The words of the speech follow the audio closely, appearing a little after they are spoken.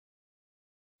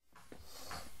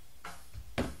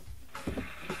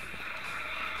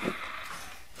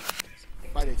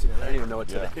Friday today. I don't even know what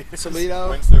today is. Toledo.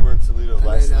 Wednesday we're in Toledo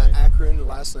last and then night. Akron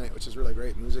last night, which is really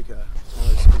great. Music,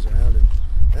 smaller cities around, and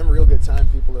having a real good time.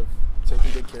 People have taken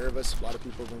good care of us. A lot of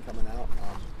people have been coming out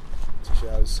to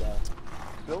shows.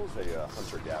 Bill's a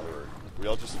hunter-gatherer. We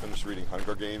all just finished reading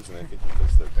Hunger Games, and I think he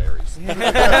thinks they're berries.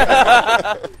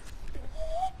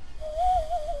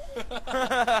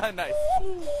 Nice.